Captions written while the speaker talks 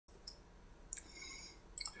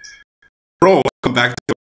Bro, welcome back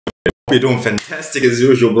to hope you're doing fantastic as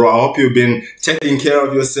usual, bro. I hope you've been taking care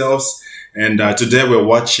of yourselves. And today we're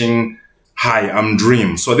watching Hi, I'm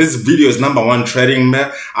Dream. So this video is #1 trading,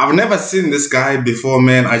 man. I've never seen this guy before,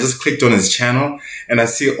 man. I just clicked on his channel and I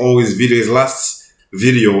see all his videos. Last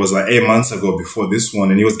video was like 8 months ago before this one,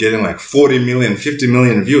 and he was getting like 40 million, 50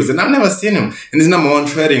 million views. And I've never seen him. And he's #1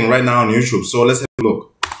 trading right now on YouTube. So let's have a look.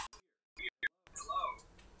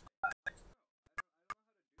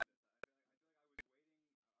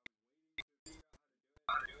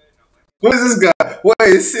 Who is this guy? Why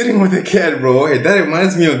he's sitting with a cat, bro? Hey, that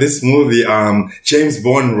reminds me of this movie, James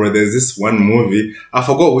Bond, bro. There's this one movie. I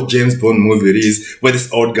forgot what James Bond movie it is, where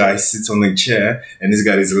this old guy sits on the chair and he's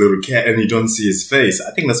got his little cat and you don't see his face.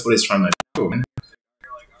 I think that's what he's trying to do, man.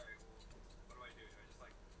 You're like, alright, well, what do? I just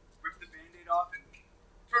like rip the band-aid off and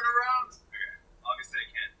turn around? Okay, obviously I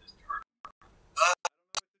can't just turn around.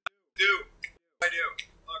 What do I do?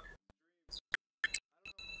 Look.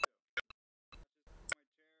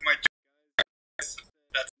 My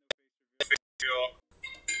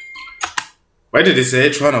Why did he say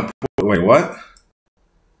trying to put, wait, what?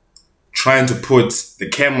 Trying to put the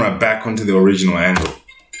camera back onto the original angle.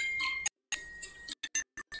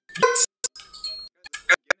 What?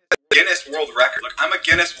 Guinness World Record. Look, I'm a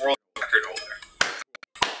Guinness World Record holder.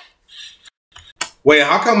 Wait,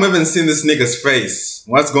 how come we haven't seen this nigga's face?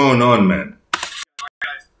 What's going on, man? Alright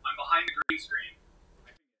guys, I'm behind the green screen.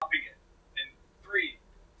 I'm popping it. In 3,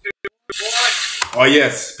 2, 1. Oh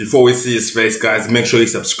yes, before we see his face, guys, make sure you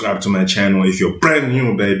subscribe to my channel if you're brand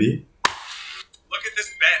new, baby. Look at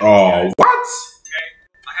this bed. Oh, what? Okay,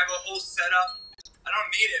 I have a whole setup. I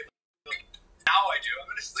don't need it. Look, now I do. I'm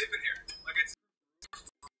gonna sleep in here. Look, it's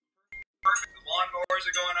perfect. The lawnmowers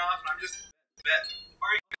are going off, and I'm just in bed.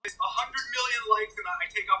 Alright guys, 100 million likes, and I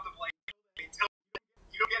take off the blanket.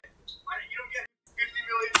 You don't get it. You don't get it. 50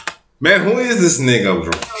 million. Man, who is this nigga,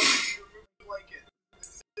 bro?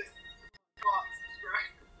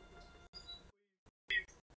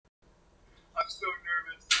 I'm so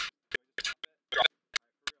nervous.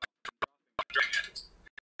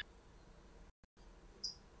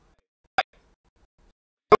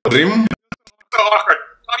 Dream? So awkward.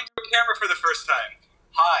 Talking to a camera for the first time.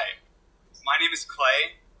 Hi, my name is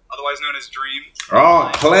Clay, otherwise known as Dream.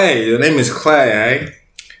 Oh, Clay. Your name is Clay, eh?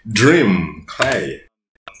 Dream. Clay.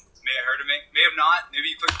 May have heard of me? May have not. Maybe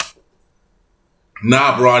you clicked.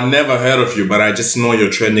 Nah, bro, I never heard of you, but I just know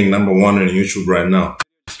you're trending #1 on YouTube right now.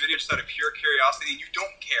 This video just out of pure curiosity, and you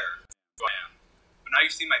don't care who I am. But now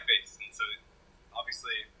you've seen my face, and so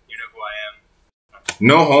obviously you know who I am.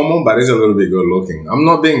 No homo, but he's a little bit good looking. I'm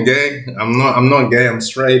not being gay. I'm not gay. I'm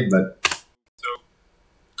straight, but So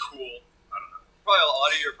cool. I don't know. Probably a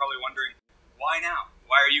lot of you are probably wondering, why now?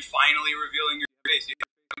 Why are you finally revealing your face? You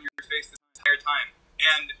haven't shown your face this entire time,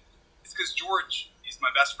 and it's because George. He's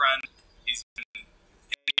my best friend. He's been in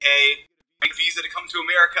the UK, make visa to come to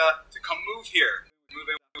America to come move here.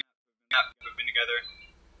 Moving, we've been together.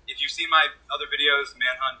 If you've seen my other videos,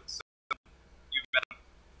 Manhunt, so you've met them.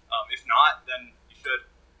 If not, then you should.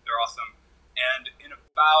 They're awesome. And in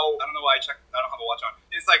about, I don't know why I don't have a watch on.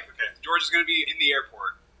 It's like, okay, George is going to be in the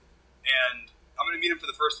airport, and I'm going to meet him for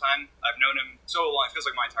the first time. I've known him so long, it feels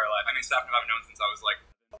like my entire life. I mean, Stefan I've known since I was like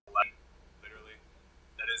 11, literally.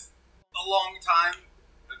 That is a long time,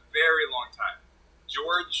 a very long time.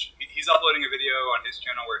 George, he's uploading a video on his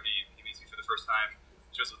channel where he meets me for the first time,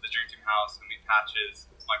 shows up at the Dream Team house, and meet Patches.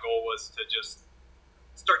 My goal was to just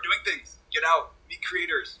start doing things, get out, meet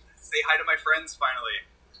creators, say hi to my friends finally.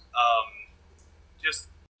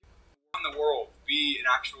 Just on the world, be an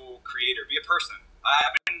actual creator, be a person.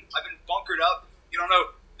 I've been bunkered up. You don't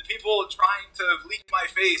know, the people trying to leak my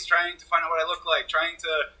face, trying to find out what I look like,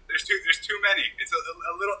 there's too many. It's a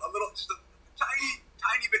little just a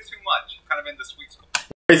tiny bit too much. Kind of in the sweet spot.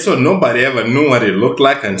 wait, so nobody ever knew what it looked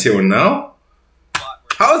like until now?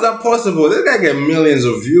 How is that possible? This guy got millions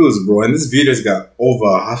of views, bro, and this video's got over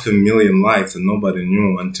 500,000 likes and nobody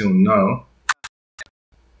knew until now.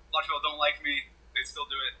 A lot of people don't like me. They still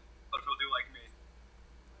do it. A lot of people do like me.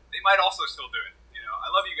 They might also still do it. You know, I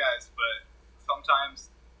love you guys, but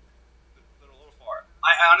sometimes they're a little far.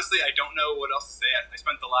 I honestly, I don't know what else to say. I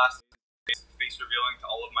spent the last face revealing to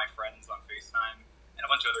all of my friends on FaceTime and a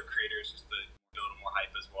bunch of other creators just to do a little more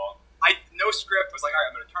hype as well. No script. I was like, all right,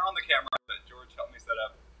 I'm going to turn on the camera that George helped me set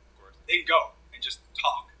up, of course, and go and just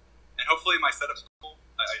talk. And hopefully my setup's cool.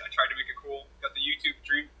 I tried to make it cool. Got the YouTube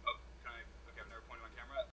Dream. Oh, can I? Okay, I've never pointed my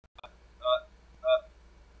camera.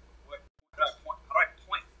 What? How do I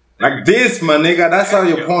point? Like this, my nigga. That's how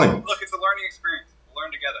you point. Look, it's a learning experience. We'll learn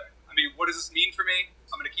together. I mean, what does this mean for me?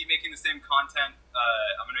 I'm going to keep making the same content.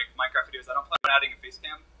 I'm going to make Minecraft videos. I don't plan on adding a face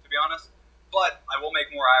cam, to be honest. But I will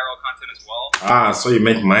make more IRL content as well. Ah, so you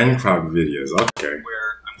make Minecraft videos, okay.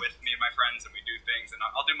 Where I'm with me and my friends and we do things. And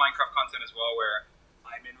I'll do Minecraft content as well where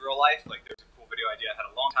I'm in real life. Like there's a cool video idea I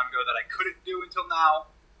had a long time ago that I couldn't do until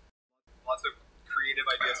now. Lots of creative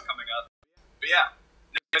ideas coming up. But yeah,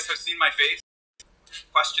 you guys have seen my face.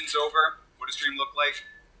 Questions over. What does Dream look like?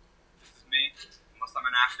 This is me. Unless I'm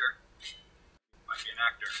an actor. Might be an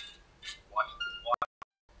actor.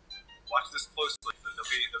 Watch this closely. There'll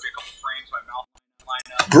be a couple frames. My mouth line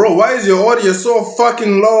up. Bro, why is your audio so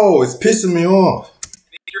fucking low? It's pissing me off.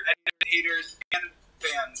 Make your haters and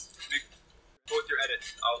fans. Make both your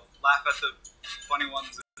edits. I'll laugh at the funny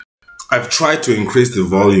ones. I've tried to increase the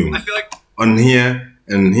volume I feel like on here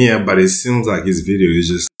and here, but it seems like his video is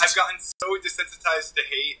just... I've gotten so desensitized to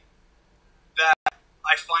hate that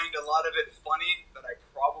I find a lot of it funny that I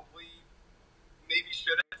probably maybe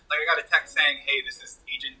shouldn't. Like I got a text saying, hey, this is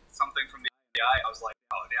agent something from the FBI. I was like,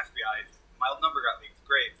 oh, the FBI, my number got leaked,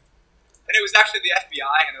 great. And it was actually the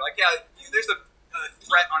FBI, and they're like, yeah, there's a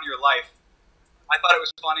threat on your life. I thought it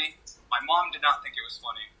was funny. My mom did not think it was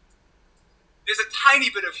funny. There's a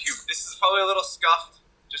tiny bit of humor. This is probably a little scuffed,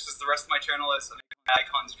 just as the rest of my channel is. I think my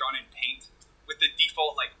icons drawn in paint with the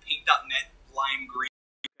default like paint.net lime green.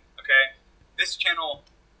 Okay, this channel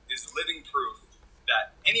is living proof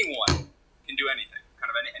that anyone can do anything.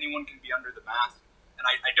 Kind of anyone can be under the mask, and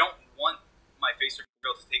I don't want my face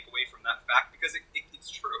reveal to take away from that fact because it's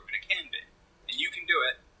true and it can be, and you can do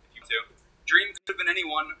it if you want to. Dream could have been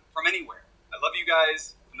anyone from anywhere. I love you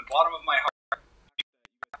guys from the bottom of my heart.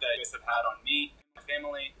 That you guys have had on me, my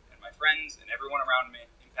family, and my friends, and everyone around me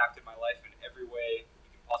impacted my life in every way you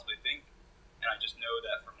can possibly think, and I just know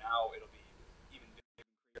that from now it'll be even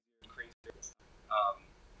bigger and crazier,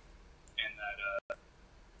 and that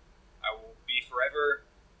I will be forever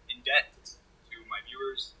in debt to my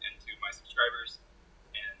viewers and to my subscribers.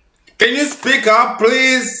 And can you speak up,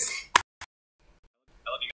 please? I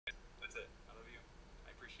love you guys. That's it. I love you. I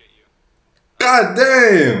appreciate you. God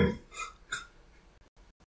damn.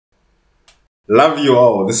 Love you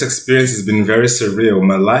all. This experience has been very surreal.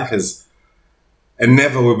 My life is and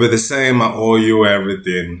never will be the same. I owe you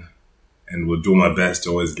everything and will do my best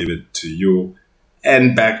to always give it to you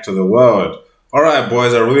and back to the world. Alright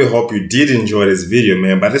boys, I really hope you did enjoy this video,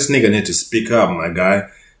 man, but this nigga need to speak up, my guy.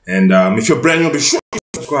 And if you're brand new, be sure to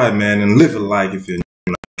subscribe, man, and leave a like if you're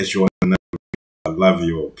new. I love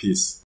you all. Peace.